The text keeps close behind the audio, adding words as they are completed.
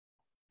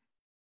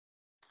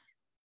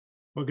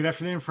Well, good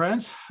afternoon,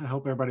 friends. I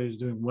hope everybody is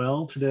doing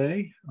well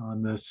today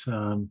on this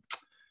um,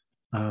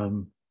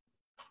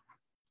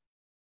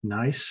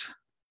 nice,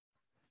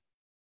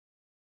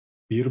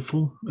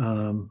 beautiful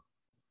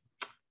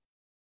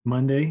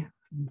Monday.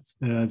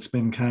 It's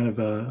been kind of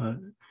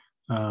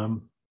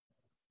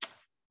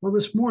well,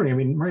 this morning, I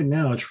mean, right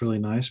now it's really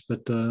nice,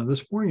 but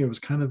this morning it was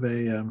kind of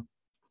a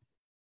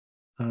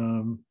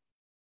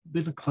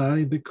bit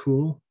cloudy, a bit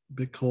cool, a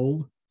bit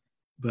cold,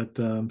 but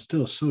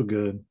still so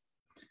good.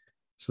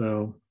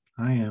 So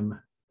I am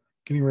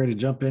getting ready to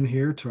jump in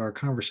here to our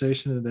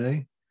conversation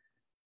today.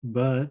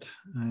 But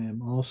I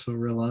am also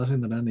realizing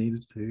that I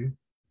needed to.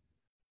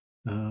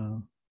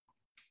 Oh,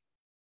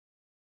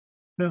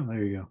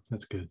 there you go.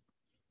 That's good.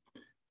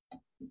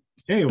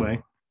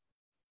 Anyway,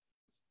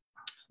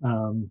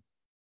 I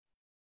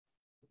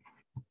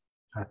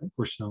think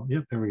we're still.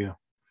 Yep, there we go.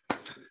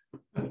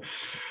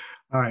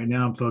 All right,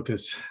 now I'm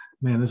focused.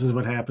 Man, this is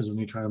what happens when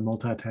you try to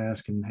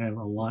multitask and have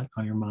a lot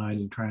on your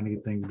mind and trying to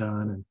get things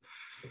done.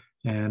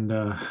 And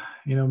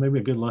maybe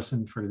a good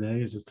lesson for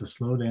today is just to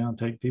slow down,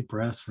 take deep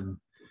breaths,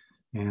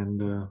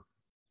 and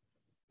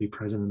be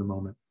present in the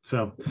moment.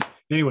 So,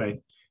 anyway,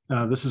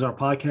 this is our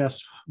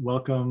podcast.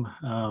 Welcome.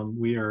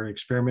 We are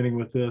experimenting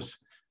with this,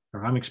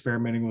 or I'm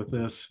experimenting with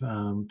this,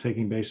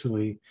 taking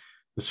basically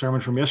the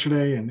sermon from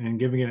yesterday and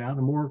giving it out in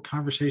a more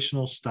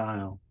conversational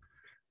style.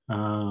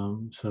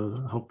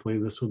 So hopefully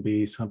this will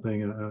be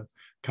something, a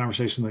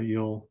conversation that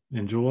you'll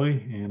enjoy.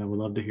 And I would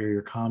love to hear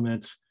your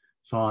comments,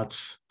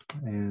 thoughts,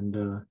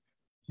 and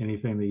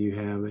anything that you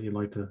have that you'd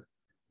like to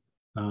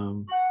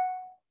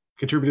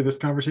contribute to this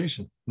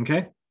conversation.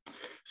 Okay.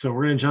 So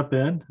we're going to jump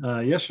in.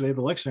 Yesterday,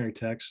 the lectionary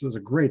text was a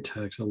great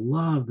text. I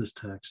love this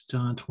text,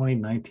 John 20,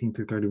 19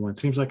 through 31.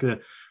 Seems like a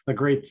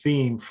great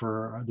theme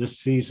for this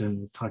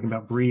season. It's talking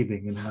about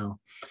breathing and how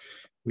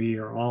we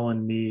are all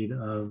in need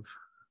of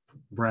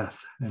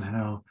breath and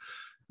how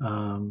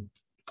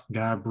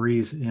God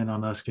breathes in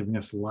on us, giving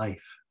us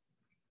life.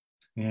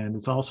 And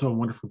it's also a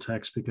wonderful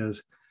text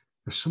because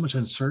there's so much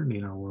uncertainty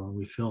in our world.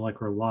 We feel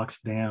like we're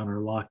locked down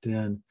or locked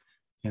in,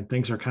 and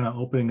things are kind of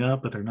opening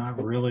up, but they're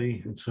not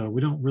really. And so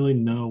we don't really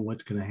know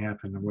what's going to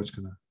happen or what's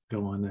going to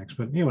go on next.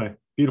 But anyway,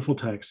 beautiful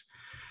text.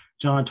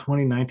 John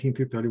 20, 19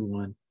 through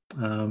 31.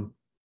 I'll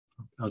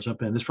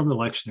jump in. This is from the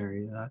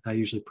lectionary. I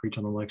usually preach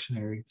on the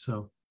lectionary.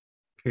 So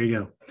here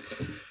you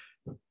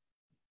go.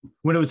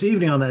 When it was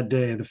evening on that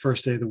day, the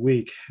first day of the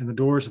week, and the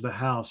doors of the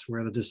house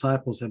where the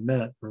disciples had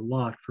met were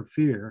locked for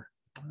fear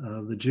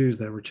of the Jews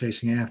that were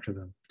chasing after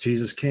them,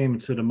 Jesus came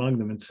and stood among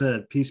them and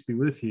said, "Peace be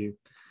with you."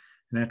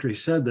 And after he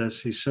said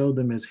this, he showed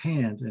them his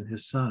hands and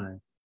his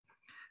side.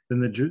 Then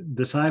the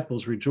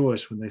disciples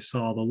rejoiced when they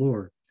saw the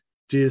Lord.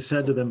 Jesus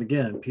said to them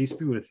again, "Peace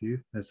be with you.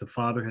 As the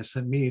Father has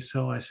sent me,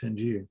 so I send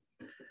you."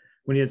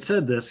 When he had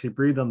said this, he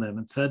breathed on them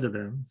and said to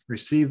them,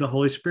 "Receive the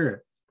Holy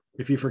Spirit.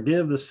 If you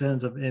forgive the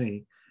sins of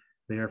any,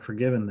 they are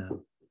forgiven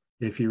them.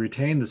 If you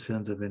retain the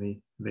sins of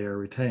any, they are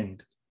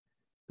retained."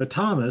 But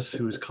Thomas,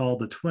 who is called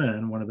the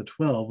twin, one of the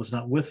 12, was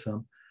not with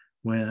them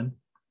when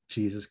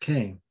Jesus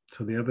came.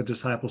 So the other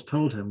disciples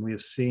told him, "We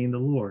have seen the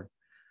Lord."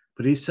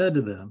 But he said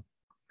to them,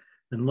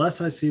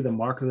 "Unless I see the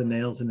mark of the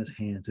nails in his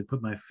hands and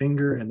put my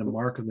finger in the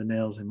mark of the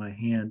nails in my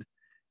hand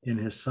in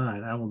his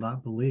side, I will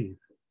not believe."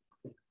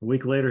 A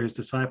week later, his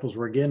disciples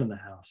were again in the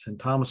house, and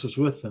Thomas was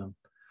with them.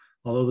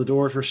 Although the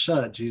doors were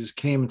shut, Jesus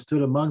came and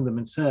stood among them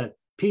and said,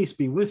 "Peace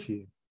be with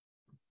you."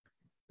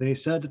 Then he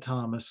said to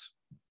Thomas,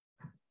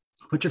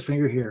 "Put your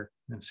finger here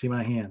and see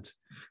my hands.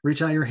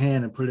 Reach out your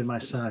hand and put it in my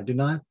side. Do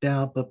not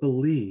doubt, but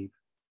believe."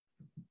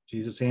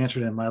 Jesus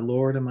answered him, "My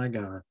Lord and my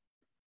God."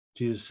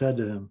 Jesus said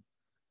to him,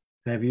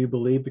 "Have you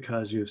believed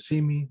because you have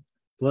seen me?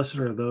 Blessed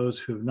are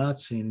those who have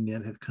not seen and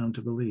yet have come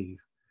to believe."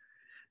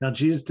 Now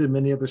Jesus did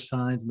many other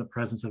signs in the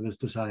presence of his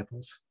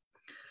disciples,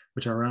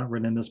 which are not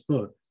written in this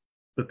book.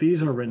 But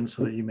these are written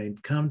so that you may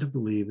come to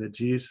believe that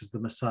Jesus is the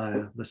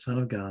Messiah, the Son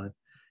of God,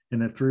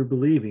 and that through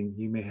believing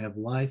you may have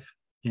life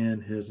in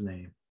his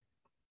name.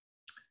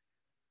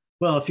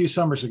 Well, a few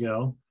summers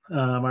ago,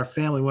 our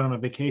family went on a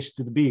vacation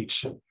to the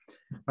beach.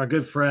 Our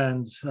good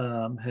friends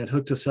had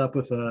hooked us up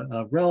with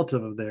a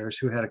relative of theirs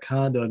who had a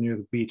condo near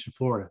the beach in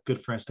Florida.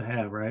 Good friends to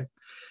have, right?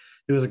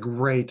 It was a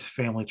great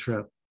family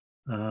trip.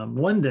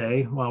 One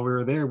day while we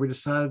were there, we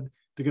decided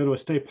to go to a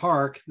state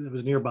park that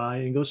was nearby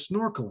and go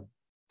snorkeling.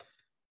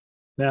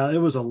 Now, it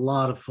was a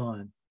lot of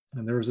fun.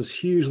 And there was this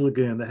huge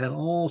lagoon that had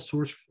all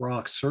sorts of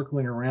rocks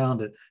circling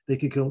around it. They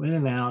could go in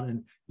and out,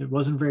 and it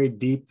wasn't very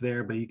deep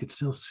there, but you could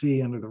still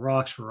see under the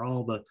rocks for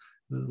all the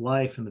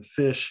life and the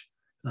fish.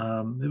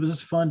 It was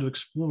just fun to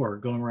explore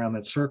going around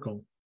that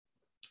circle.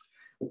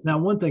 Now,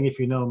 one thing, if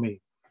you know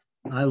me,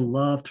 I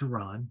love to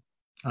run.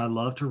 I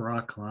love to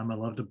rock climb. I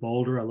love to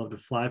boulder. I love to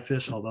fly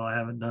fish, although I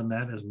haven't done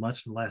that as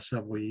much in the last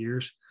several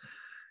years.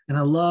 And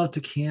I love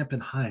to camp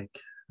and hike.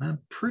 I'm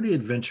pretty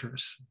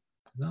adventurous.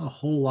 Not a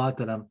whole lot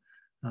that I'm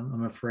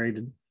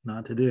afraid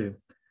not to do.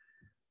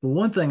 But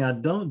one thing I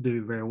don't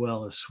do very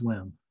well is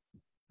swim.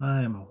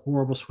 I am a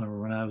horrible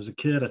swimmer. When I was a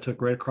kid, I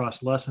took Red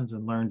Cross lessons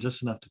and learned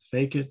just enough to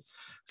fake it.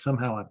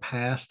 Somehow I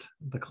passed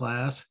the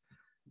class,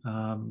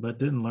 but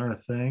didn't learn a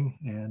thing.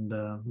 And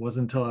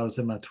wasn't until I was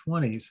in my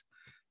 20s,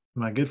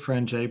 my good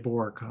friend Jay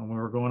Bork, we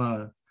were going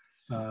on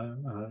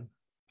a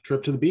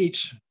trip to the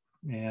beach.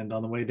 And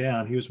on the way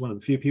down, he was one of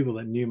the few people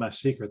that knew my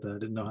secret that I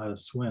didn't know how to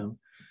swim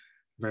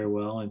very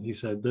well. And he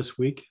said, this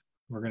week,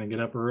 we're going to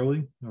get up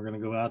early. We're going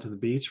to go out to the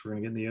beach. We're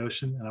going to get in the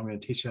ocean, and I'm going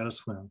to teach you how to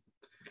swim.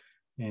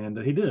 And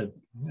he did.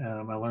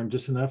 I learned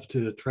just enough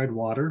to tread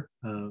water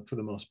for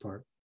the most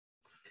part.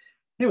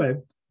 Anyway,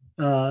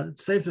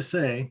 it's safe to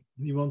say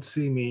you won't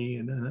see me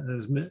in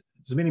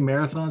as many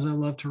marathons I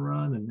love to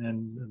run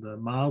and the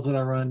miles that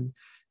I run.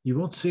 You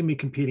won't see me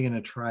competing in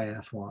a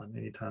triathlon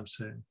anytime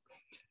soon.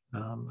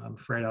 I'm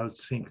afraid I would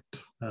sink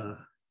to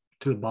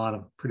the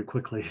bottom pretty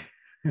quickly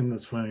in the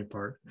swimming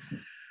part.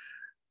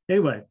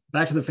 Anyway,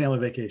 back to the family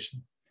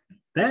vacation.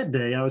 That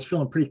day, I was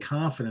feeling pretty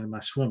confident in my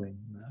swimming.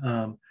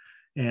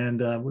 And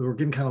we were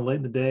getting kind of late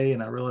in the day,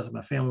 and I realized that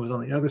my family was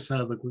on the other side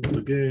of the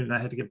lagoon, and I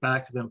had to get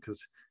back to them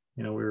because,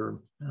 we were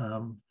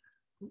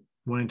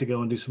wanting to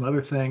go and do some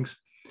other things.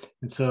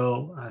 And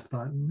so I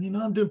thought,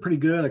 I'm doing pretty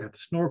good. I got the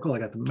snorkel, I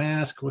got the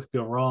mask. What could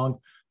go wrong?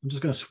 I'm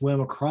just going to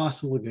swim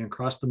across the lagoon,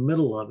 across the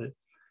middle of it,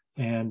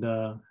 and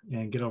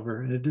get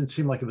over. And it didn't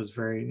seem like it was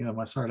very, when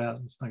I started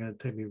out, it's not going to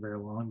take me very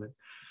long, but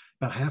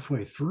about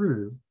halfway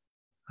through,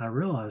 I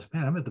realized,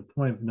 man, I'm at the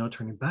point of no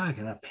turning back,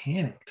 and I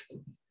panicked.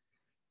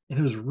 And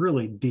it was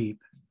really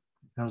deep.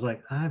 I was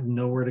like, I have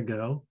nowhere to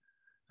go.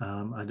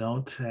 I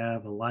don't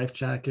have a life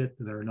jacket.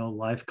 There are no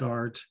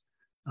lifeguards.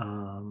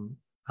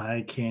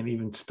 I can't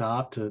even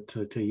stop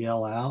to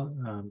yell out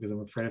because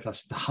I'm afraid if I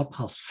stop,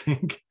 I'll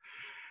sink.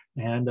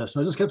 And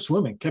so I just kept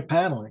swimming, kept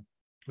paddling,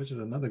 which is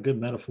another good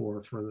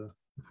metaphor for the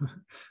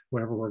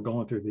whatever we're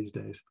going through these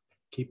days.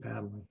 Keep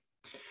paddling.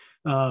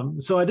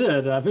 So I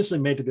did. I eventually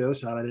made it to the other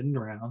side. I didn't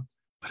drown,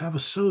 but I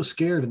was so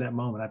scared in that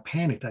moment. I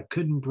panicked. I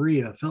couldn't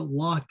breathe. I felt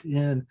locked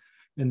in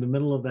the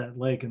middle of that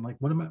lake and like,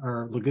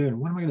 or lagoon,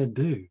 what am I going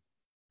to do?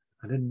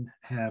 I didn't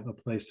have a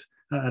place.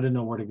 I didn't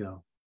know where to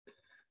go.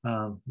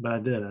 But I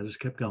did. I just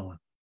kept going.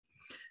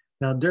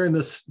 Now, during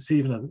this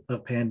season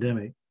of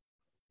pandemic,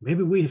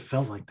 maybe we have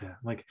felt like that.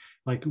 Like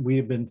we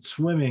have been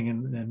swimming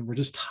and we're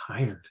just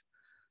tired.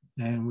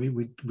 And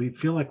we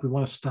feel like we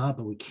want to stop,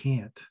 but we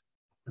can't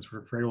because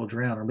we're afraid we'll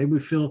drown. Or maybe we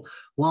feel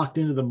locked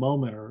into the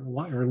moment or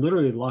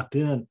literally locked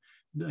in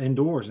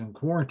indoors in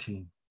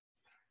quarantine.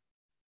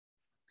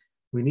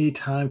 We need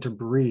time to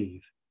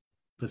breathe,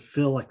 but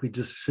feel like we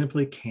just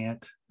simply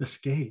can't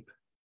escape.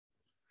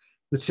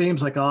 It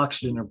seems like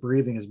oxygen or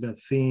breathing has been a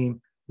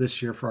theme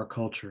this year for our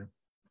culture.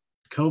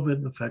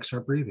 COVID affects our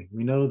breathing.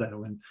 We know that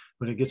when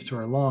it gets to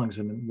our lungs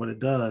and what it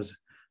does,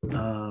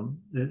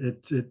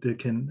 it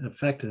can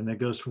affect it, and it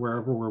goes to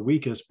wherever we're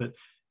weakest. But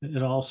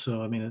it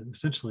also,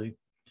 essentially,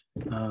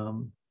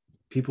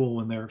 people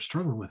when they're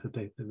struggling with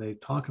it, they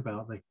talk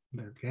about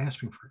they're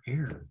gasping for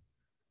air.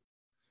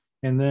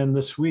 And then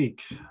this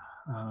week,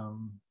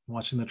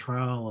 watching the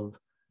trial of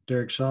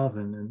Derek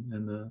Chauvin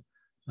and the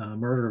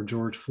murder of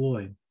George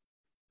Floyd,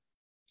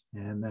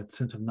 and that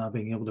sense of not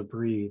being able to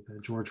breathe,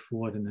 George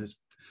Floyd and his,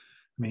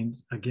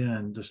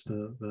 again, just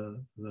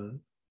the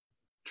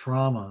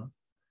trauma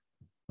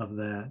of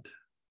that,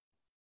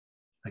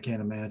 I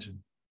can't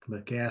imagine.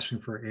 But gasping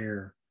for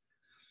air.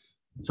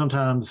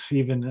 Sometimes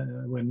even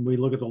when we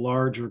look at the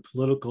larger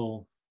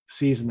political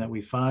season that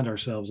we find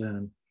ourselves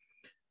in,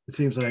 it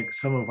seems like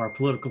some of our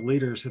political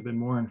leaders have been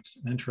more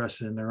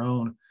interested in their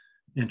own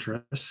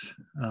interests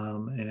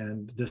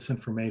and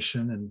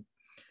disinformation,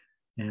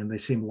 and they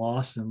seem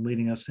lost and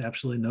leading us to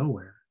absolutely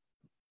nowhere.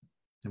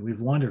 And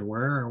we've wondered,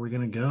 where are we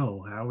going to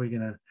go? How are we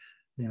going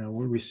to,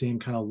 we seem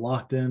kind of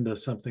locked into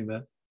something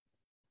that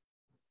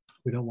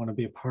we don't want to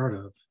be a part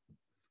of.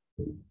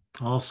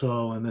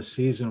 Also, in this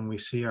season, we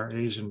see our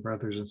Asian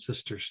brothers and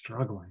sisters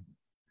struggling.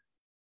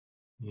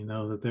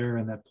 That they're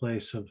in that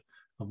place of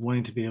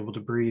wanting to be able to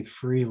breathe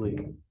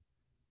freely,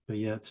 but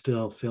yet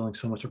still feeling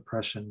so much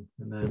oppression.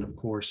 And then, of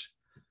course,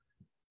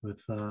 with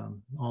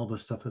all the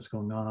stuff that's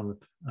going on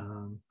with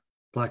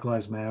Black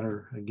Lives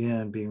Matter,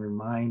 again, being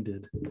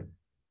reminded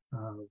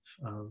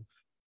of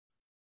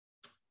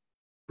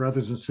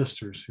brothers and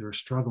sisters who are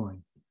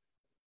struggling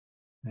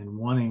and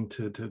wanting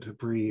to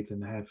breathe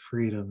and have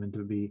freedom and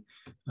to be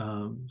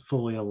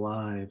fully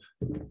alive.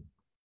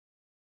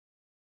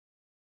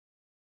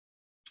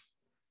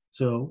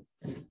 So,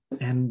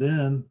 and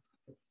then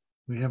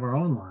we have our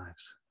own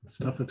lives,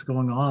 stuff that's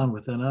going on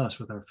within us,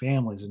 with our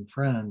families and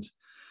friends,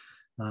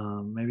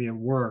 maybe at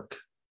work.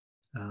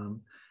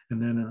 And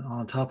then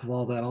on top of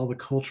all that, all the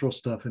cultural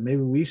stuff. And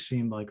maybe we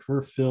seem like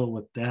we're filled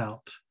with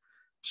doubt,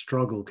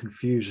 struggle,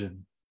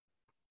 confusion.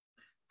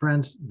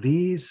 Friends,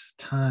 these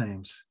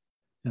times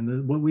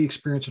and what we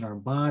experience in our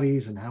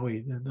bodies and how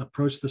we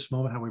approach this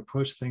moment, how we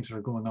approach things that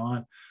are going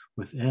on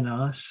within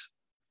us,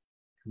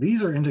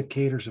 these are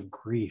indicators of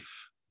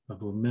grief,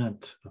 of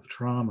lament, of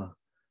trauma.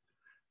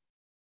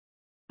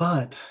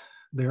 But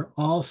they're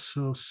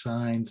also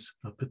signs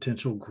of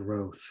potential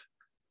growth,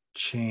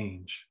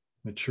 change,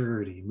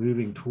 maturity,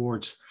 moving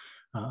towards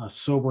a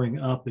sobering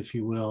up, if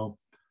you will,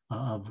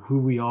 of who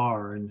we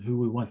are and who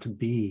we want to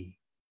be.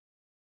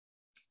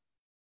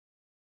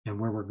 and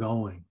where we're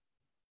going,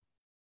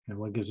 and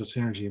what gives us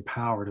energy and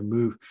power to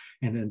move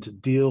and to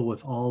deal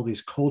with all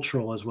these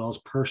cultural as well as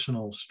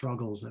personal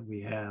struggles that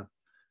we have.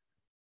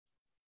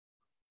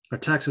 Our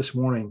text this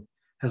morning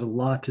has a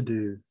lot to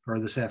do, or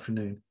this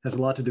afternoon, has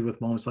a lot to do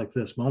with moments like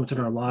this, moments in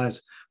our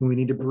lives when we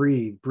need to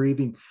breathe,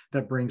 breathing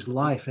that brings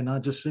life, and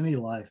not just any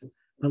life,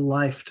 but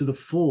life to the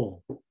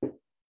full.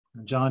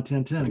 In John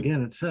 10:10,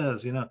 again, it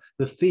says,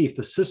 the thief,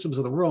 the systems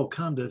of the world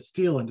come to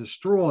steal and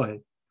destroy.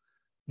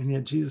 And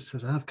yet Jesus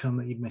says, I've come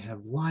that you may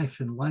have life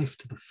and life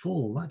to the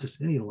full, not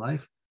just any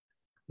life,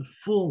 but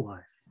full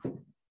life.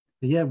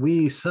 And yet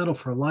we settle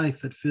for a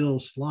life that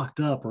feels locked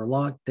up or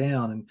locked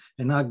down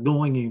and not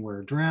going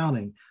anywhere,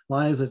 drowning,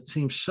 lives that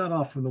seem shut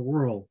off from the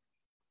world.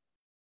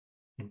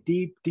 And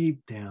deep,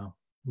 deep down,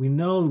 we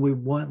know that we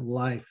want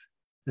life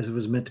as it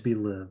was meant to be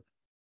lived.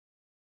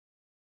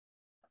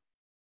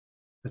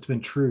 That's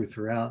been true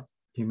throughout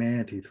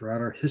humanity,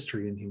 throughout our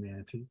history in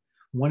humanity,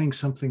 wanting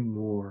something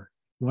more,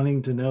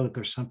 wanting to know that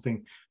there's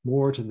something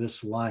more to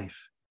this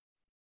life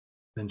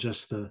than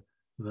just the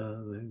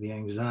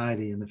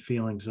anxiety and the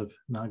feelings of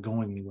not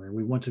going anywhere.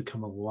 We want to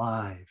come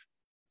alive.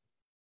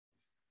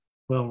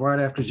 Well, right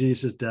after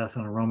Jesus' death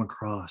on a Roman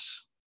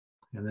cross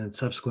and then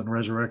subsequent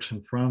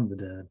resurrection from the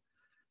dead,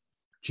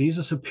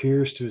 Jesus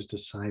appears to his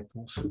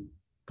disciples.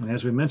 And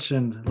as we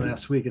mentioned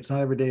last week, it's not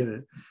every day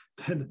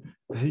that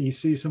you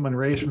see someone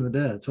raised from the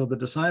dead. So the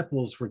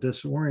disciples were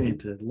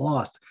disoriented,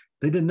 lost.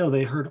 They didn't know.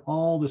 They heard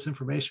all this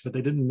information, but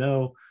they didn't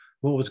know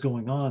what was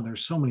going on.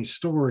 There's so many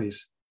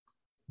stories.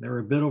 They were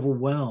a bit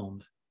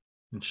overwhelmed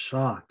and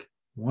shocked,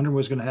 wondering what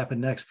was going to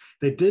happen next.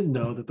 They did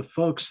know that the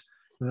folks,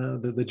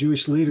 the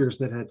Jewish leaders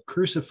that had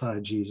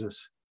crucified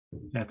Jesus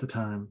at the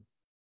time,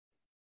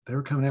 they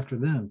were coming after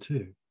them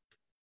too.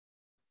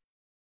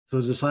 So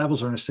the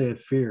disciples are in a state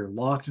of fear,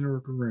 locked in a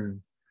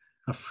room,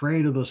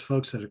 afraid of those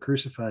folks that had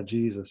crucified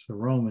Jesus, the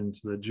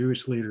Romans, the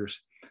Jewish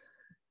leaders,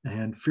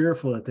 and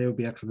fearful that they would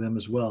be after them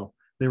as well.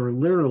 They were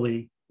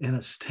literally in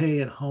a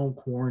stay-at-home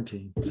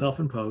quarantine,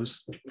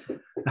 self-imposed,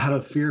 out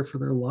of fear for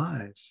their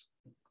lives.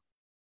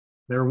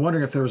 They were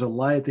wondering if there was a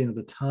light at the end of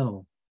the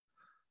tunnel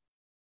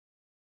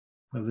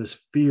of this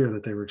fear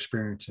that they were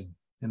experiencing.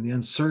 And the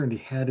uncertainty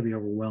had to be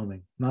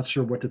overwhelming. Not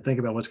sure what to think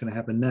about what's going to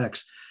happen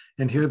next.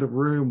 And here the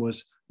room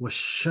was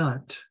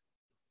shut.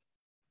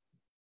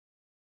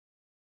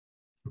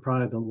 And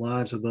probably the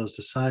lives of those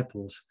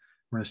disciples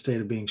were in a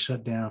state of being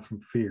shut down from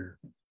fear.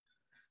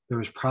 There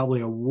was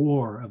probably a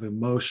war of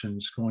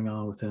emotions going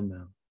on within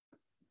them.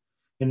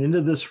 And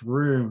into this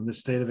room, this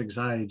state of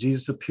anxiety,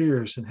 Jesus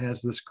appears and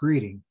has this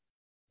greeting,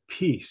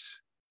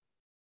 peace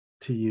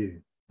to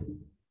you.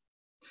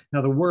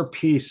 Now, the word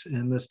peace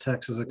in this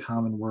text is a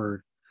common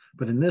word,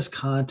 but in this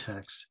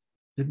context,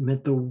 it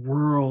meant the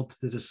world to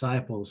the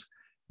disciples.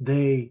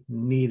 They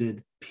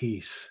needed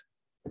peace.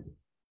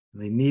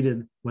 They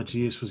needed what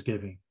Jesus was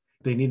giving.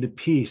 They needed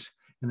peace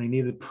and they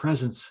needed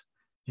presence,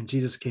 and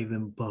Jesus gave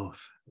them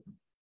both.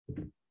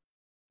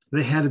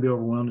 They had to be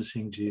overwhelmed to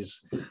seeing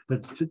Jesus,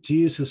 but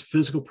Jesus'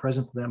 physical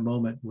presence at that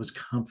moment was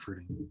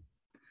comforting.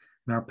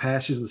 And our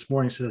passage this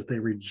morning says they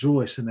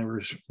rejoiced and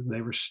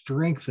they were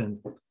strengthened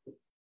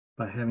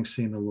by having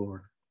seen the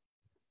Lord.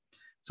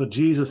 So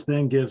Jesus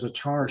then gives a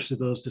charge to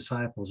those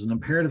disciples, an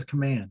imperative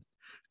command.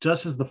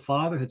 Just as the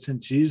Father had sent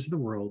Jesus to the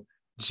world,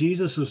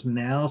 Jesus was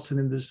now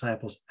sending the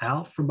disciples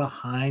out from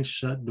behind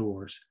shut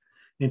doors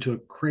into a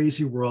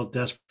crazy world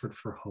desperate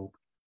for hope.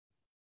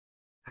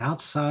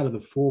 Outside of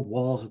the four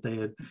walls that they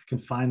had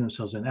confined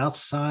themselves in,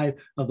 outside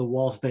of the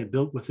walls they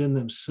built within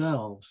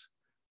themselves,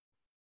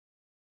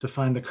 to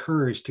find the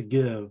courage to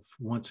give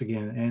once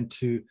again and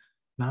to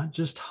not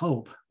just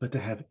hope, but to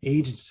have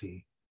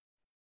agency.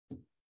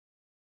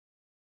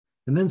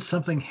 And then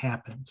something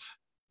happens.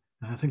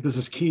 And I think this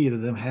is key to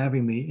them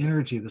having the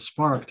energy, the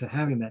spark, to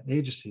having that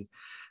agency.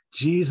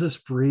 Jesus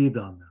breathed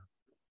on them.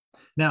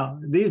 Now,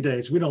 these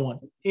days, we don't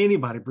want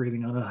anybody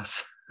breathing on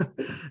us,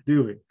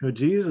 do we? No,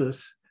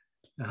 Jesus,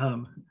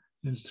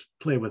 just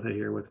play with it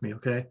here with me,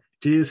 okay?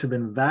 Jesus had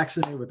been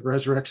vaccinated with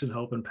resurrection,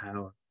 hope, and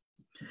power.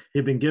 He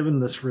had been given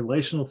this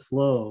relational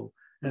flow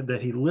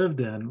that he lived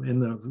in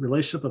the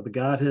relationship of the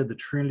Godhead, the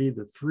Trinity,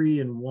 the three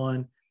in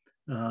one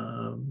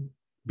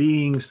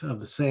beings of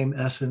the same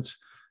essence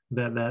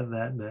that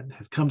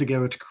have come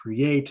together to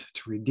create,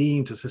 to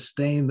redeem, to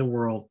sustain the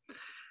world.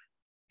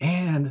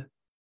 And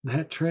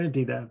that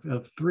Trinity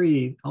of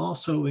three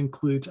also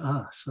includes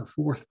us, a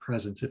fourth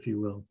presence, if you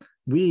will.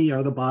 We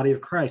are the body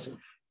of Christ,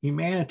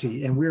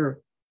 humanity, and we're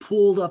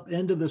pulled up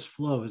into this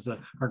flow, as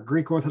our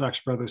Greek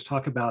Orthodox brothers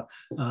talk about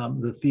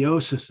the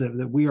theosis,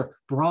 that we are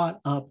brought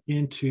up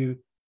into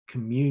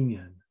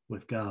communion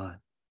with God.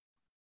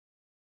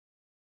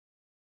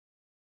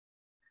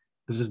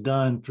 This is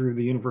done through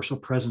the universal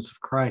presence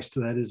of Christ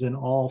that is in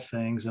all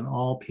things and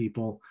all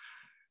people.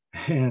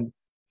 And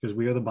because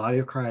we are the body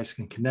of Christ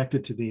and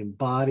connected to the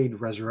embodied,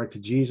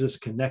 resurrected Jesus,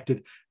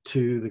 connected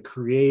to the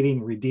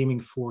creating, redeeming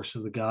force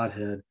of the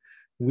Godhead,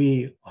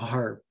 we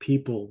are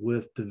people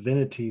with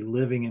divinity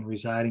living and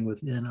residing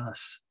within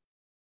us.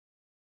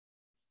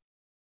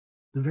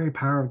 The very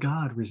power of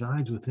God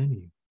resides within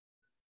you.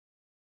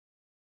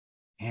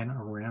 and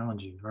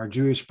around you. Our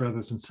Jewish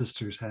brothers and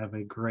sisters have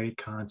a great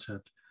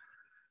concept.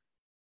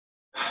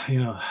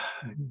 You know,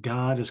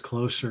 God is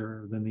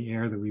closer than the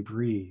air that we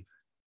breathe.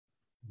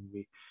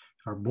 We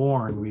are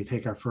born, we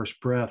take our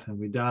first breath, and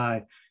we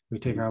die, we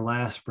take our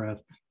last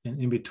breath. And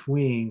in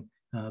between,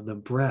 the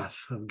breath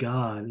of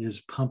God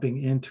is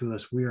pumping into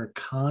us. We are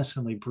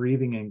constantly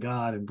breathing in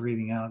God and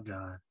breathing out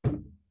God.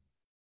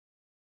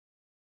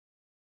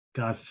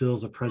 God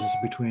fills the presence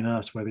between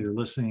us, whether you're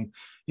listening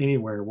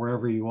anywhere,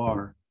 wherever you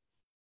are,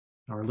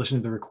 or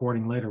listening to the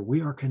recording later.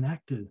 We are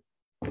connected.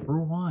 We're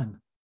one.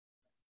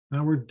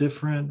 Now we're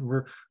different.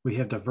 We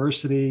have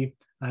diversity.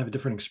 I have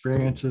different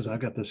experiences. I've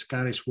got the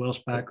Scottish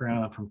Welsh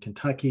background. I'm from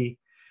Kentucky.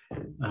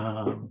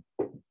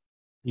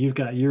 You've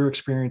got your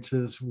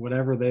experiences,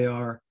 whatever they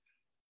are,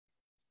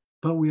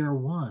 but we are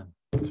one.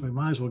 So we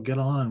might as well get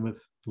on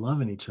with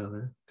loving each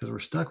other because we're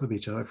stuck with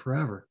each other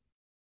forever.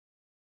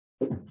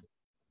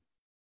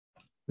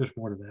 There's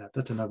more to that.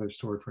 That's another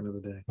story for another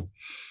day.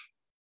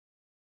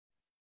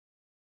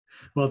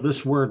 Well,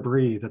 this word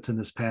breathe that's in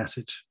this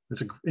passage,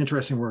 it's an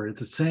interesting word.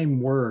 It's the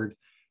same word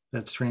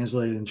that's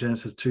translated in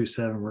Genesis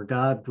 2:7, where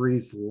God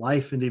breathes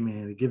life into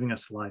humanity, giving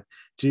us life.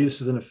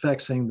 Jesus is in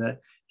effect saying that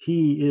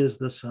he is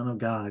the Son of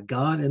God,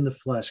 God in the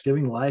flesh,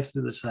 giving life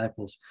to the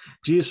disciples.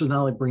 Jesus was not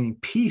only bringing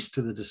peace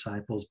to the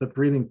disciples, but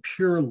breathing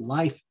pure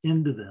life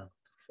into them.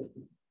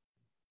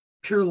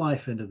 Pure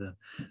life into them.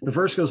 The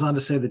verse goes on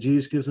to say that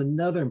Jesus gives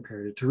another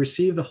imperative to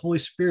receive the Holy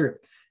Spirit.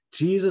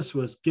 Jesus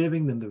was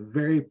giving them the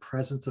very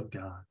presence of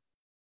God.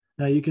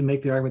 Now you can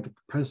make the argument that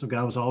the presence of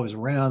God was always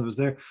around, it was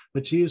there,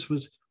 but Jesus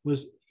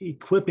was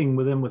equipping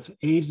with them with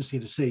agency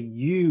to say,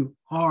 you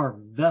are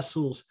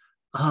vessels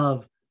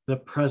of the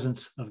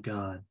presence of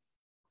God.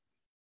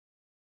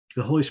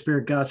 The Holy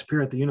Spirit, God's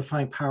Spirit, the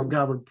unifying power of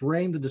God would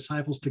bring the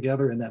disciples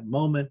together in that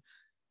moment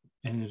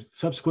and in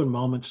subsequent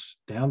moments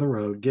down the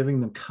road, giving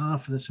them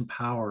confidence and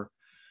power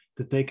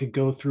that they could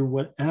go through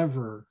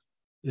whatever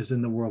is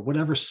in the world,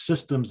 whatever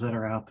systems that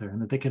are out there,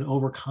 and that they can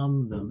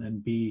overcome them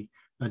and be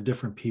a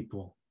different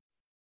people,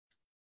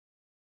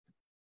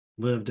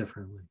 live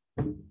differently.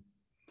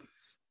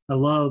 I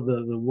love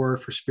the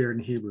word for spirit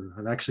in Hebrew.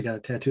 I've actually got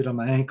it tattooed on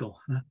my ankle.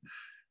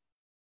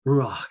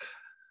 Ruach.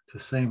 It's the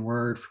same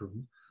word for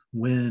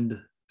wind,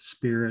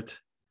 spirit,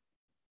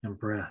 and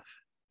breath.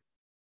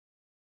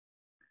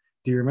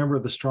 Do you remember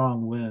the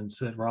strong winds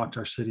that rocked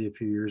our city a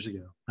few years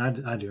ago? I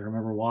do. I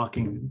remember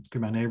walking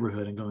through my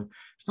neighborhood and going,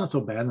 it's not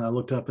so bad. And I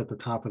looked up at the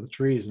top of the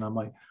trees and I'm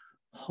like,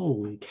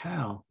 holy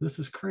cow, this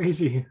is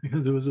crazy,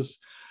 because it was just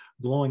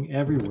blowing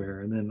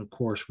everywhere. And then, of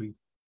course, we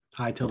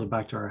hightailed it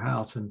back to our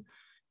house and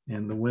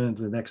the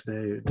winds the next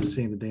day, just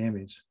seeing the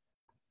damage.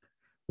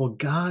 Well,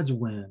 God's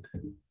wind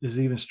is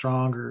even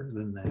stronger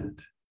than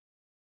that.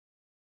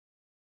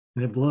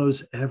 And it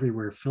blows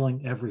everywhere,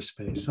 filling every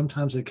space.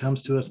 Sometimes it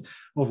comes to us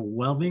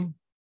overwhelming.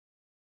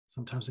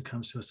 Sometimes it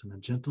comes to us in a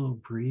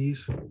gentle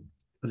breeze,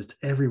 but it's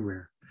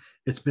everywhere.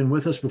 It's been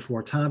with us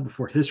before time,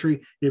 before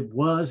history. It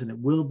was and it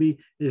will be.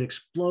 It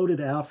exploded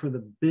out from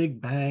the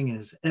Big Bang and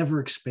is ever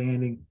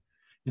expanding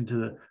into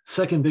the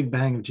second Big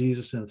Bang of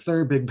Jesus and the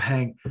third Big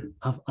Bang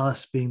of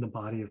us being the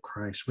body of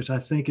Christ, which I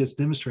think is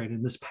demonstrated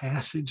in this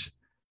passage.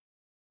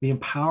 The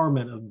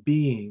empowerment of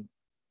being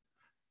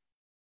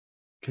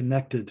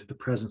connected to the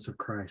presence of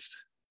Christ,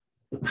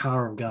 the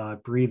power of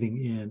God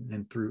breathing in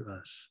and through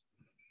us.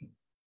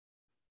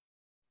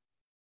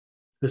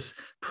 This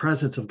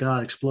presence of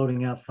God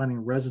exploding out, finding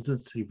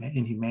residence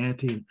in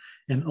humanity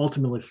and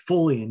ultimately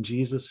fully in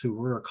Jesus, who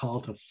we're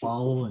called to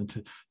follow and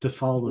to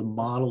follow the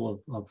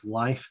model of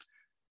life.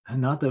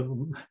 And not the,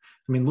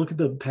 I mean, look at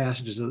the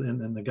passages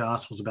in the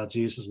Gospels about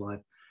Jesus' life.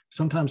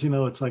 Sometimes,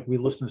 it's like we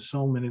listen to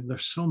so many,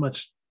 there's so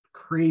much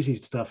crazy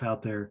stuff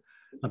out there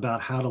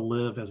about how to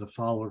live as a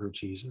follower of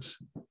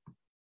Jesus.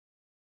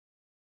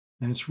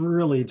 And it's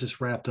really just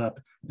wrapped up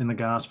in the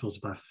Gospels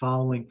by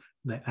following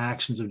the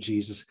actions of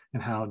Jesus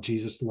and how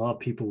Jesus loved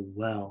people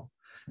well.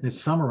 And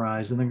it's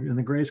summarized in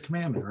the greatest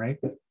commandment, right?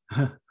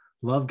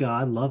 Love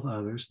God, love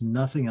others,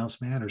 nothing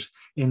else matters.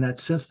 In that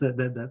sense,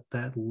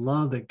 that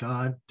love that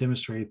God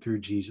demonstrated through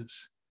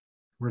Jesus,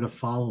 we're to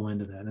follow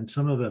into that. And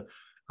some of the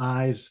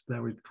I's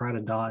that we try to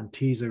dot and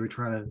T's that we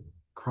try to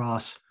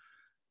cross,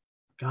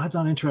 God's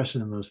not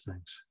interested in those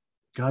things.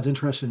 God's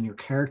interested in your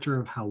character,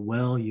 of how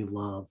well you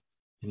love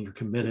and you're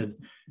committed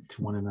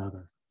to one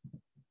another.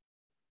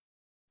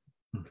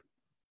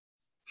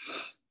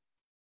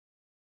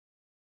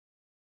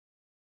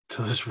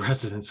 So this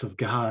residence of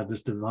God,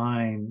 this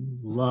divine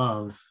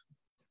love,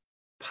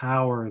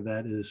 power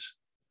that is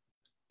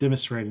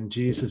demonstrated in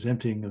Jesus'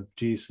 emptying of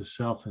Jesus'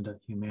 self into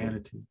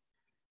humanity.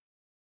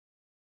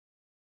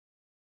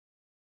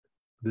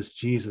 This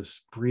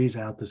Jesus breathes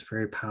out this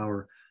very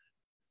power,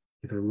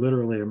 either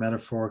literally or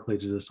metaphorically,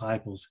 to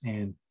disciples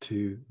and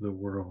to the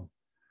world.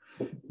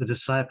 The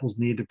disciples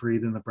need to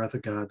breathe in the breath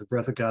of God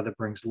that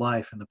brings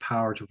life and the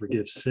power to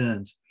forgive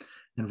sins.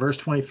 And verse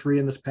 23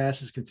 in this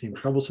passage can seem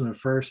troublesome at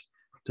first.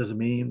 Does it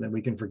mean that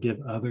we can forgive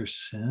others'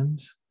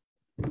 sins?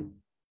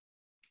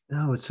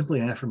 No, it's simply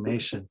an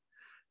affirmation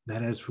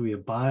that as we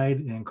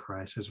abide in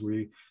Christ, as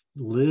we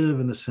live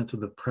in the sense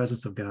of the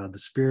presence of God, the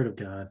Spirit of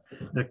God,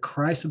 that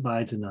Christ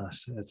abides in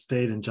us, as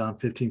stated in John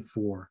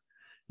 15:4,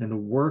 and the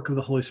work of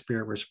the Holy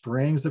Spirit, which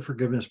brings the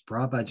forgiveness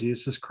brought by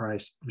Jesus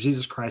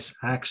Christ's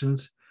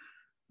actions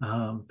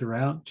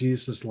throughout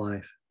Jesus'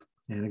 life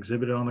and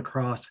exhibited on the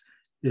cross,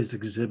 is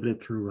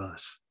exhibited through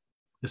us.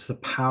 It's the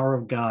power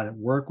of God at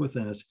work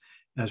within us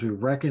as we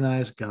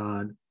recognize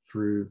God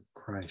through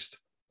Christ.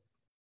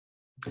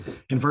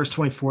 In verse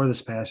 24 of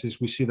this passage,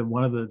 we see that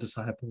one of the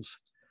disciples,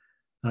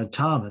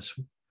 Thomas,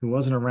 who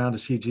wasn't around to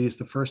see Jesus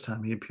the first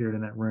time he appeared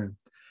in that room.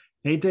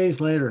 8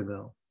 days later,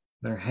 though,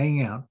 they're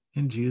hanging out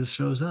and Jesus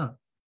shows up.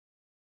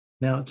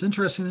 Now, it's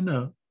interesting to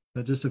note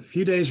that just a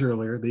few days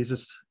earlier,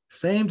 these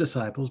same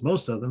disciples,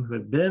 most of them who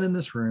had been in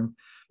this room,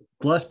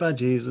 blessed by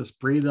Jesus,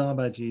 breathed on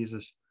by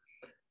Jesus,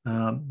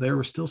 they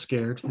were still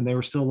scared and they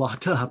were still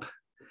locked up.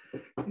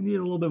 They need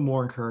a little bit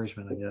more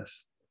encouragement, I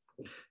guess.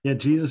 Yet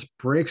Jesus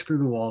breaks through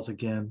the walls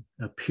again,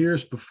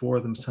 appears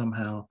before them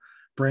somehow,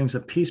 brings a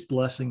peace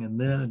blessing, and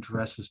then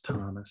addresses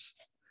Thomas.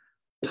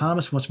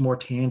 Thomas wants more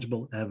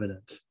tangible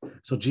evidence.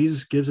 So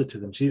Jesus gives it to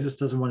them. Jesus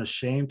doesn't want to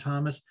shame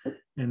Thomas.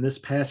 And this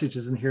passage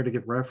isn't here to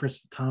give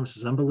reference to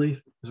Thomas's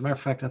unbelief. As a matter of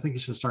fact, I think you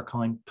should start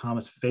calling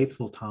Thomas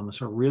faithful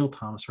Thomas or real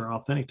Thomas or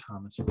authentic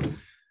Thomas.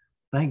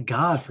 Thank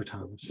God for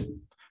Thomas.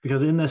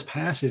 Because in this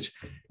passage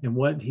and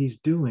what he's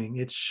doing,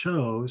 it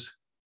shows,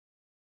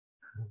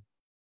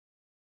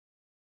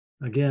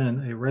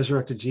 again, a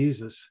resurrected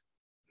Jesus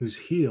who's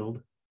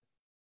healed,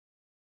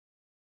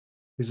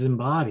 who's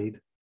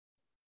embodied,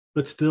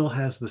 but still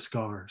has the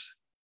scars.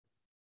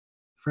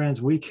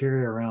 Friends, we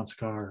carry around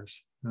scars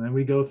and then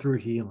we go through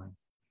healing,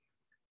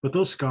 but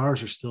those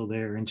scars are still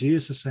there. And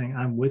Jesus is saying,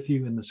 I'm with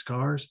you in the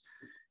scars,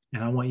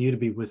 and I want you to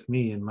be with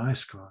me in my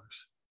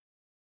scars.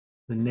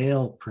 The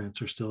nail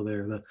prints are still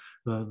there.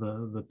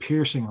 The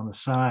piercing on the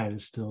side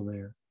is still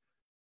there.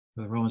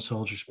 The Roman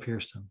soldiers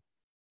pierced him.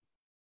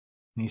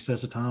 And he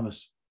says to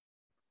Thomas,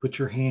 put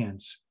your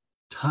hands,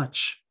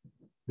 touch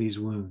these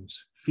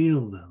wounds,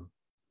 feel them.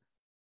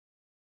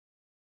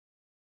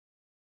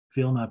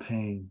 Feel my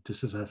pain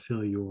just as I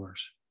feel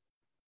yours.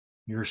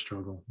 Your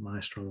struggle, my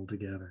struggle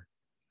together.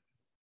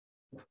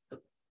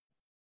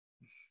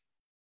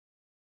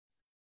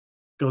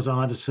 Goes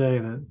on to say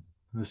that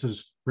this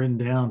is written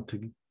down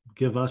to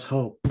give us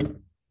hope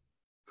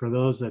for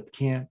those that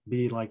can't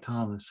be like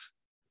Thomas,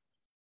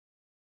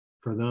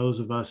 for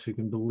those of us who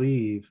can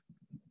believe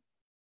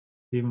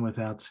even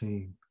without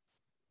seeing.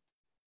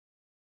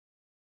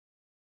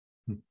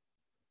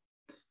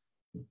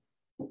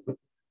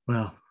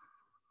 Well,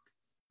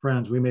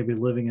 friends, we may be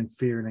living in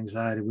fear and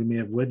anxiety. We may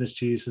have witnessed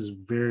Jesus'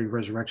 very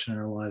resurrection in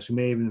our lives. We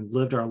may even have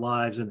lived our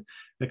lives in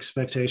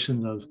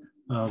expectation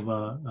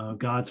of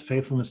God's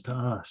faithfulness to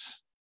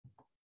us.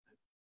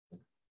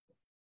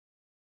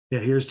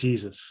 Yet here's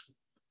Jesus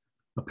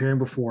appearing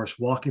before us,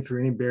 walking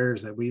through any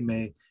barriers that we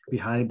may be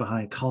hiding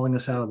behind, calling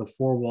us out of the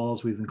four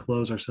walls we've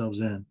enclosed ourselves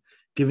in,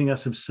 giving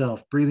us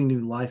himself, breathing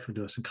new life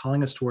into us, and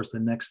calling us towards the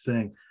next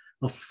thing,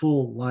 a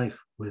full life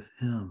with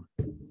him.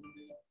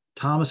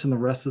 Thomas and the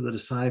rest of the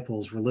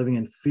disciples were living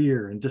in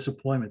fear and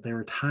disappointment. They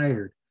were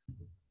tired.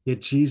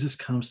 Yet Jesus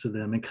comes to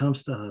them and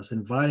comes to us,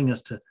 inviting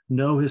us to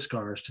know his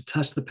scars, to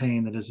touch the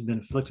pain that has been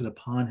inflicted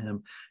upon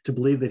him, to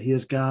believe that he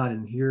is God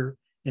and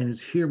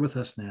is here with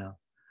us now.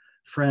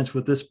 Friends,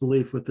 with this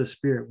belief, with this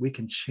spirit, we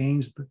can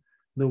change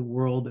the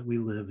world that we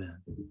live in.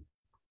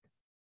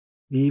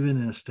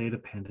 Even in a state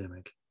of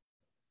pandemic,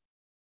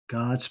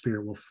 God's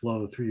spirit will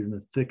flow through even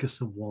the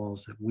thickest of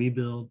walls that we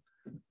build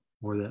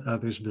or that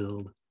others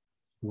build.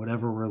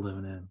 Whatever we're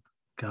living in,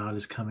 God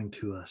is coming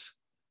to us.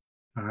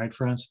 All right,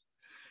 friends,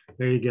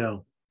 there you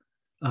go.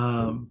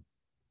 And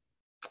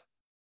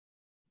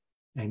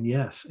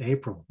yes,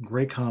 April,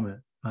 great comment.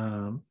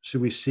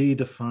 Should we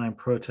define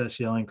protest,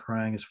 yelling,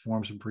 crying as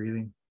forms of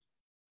breathing?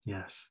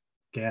 Yes,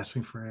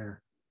 gasping for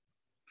air.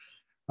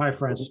 All right,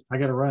 friends, I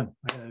got to run.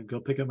 I got to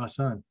go pick up my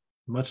son.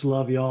 Much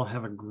love, y'all.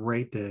 Have a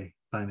great day.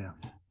 Bye now.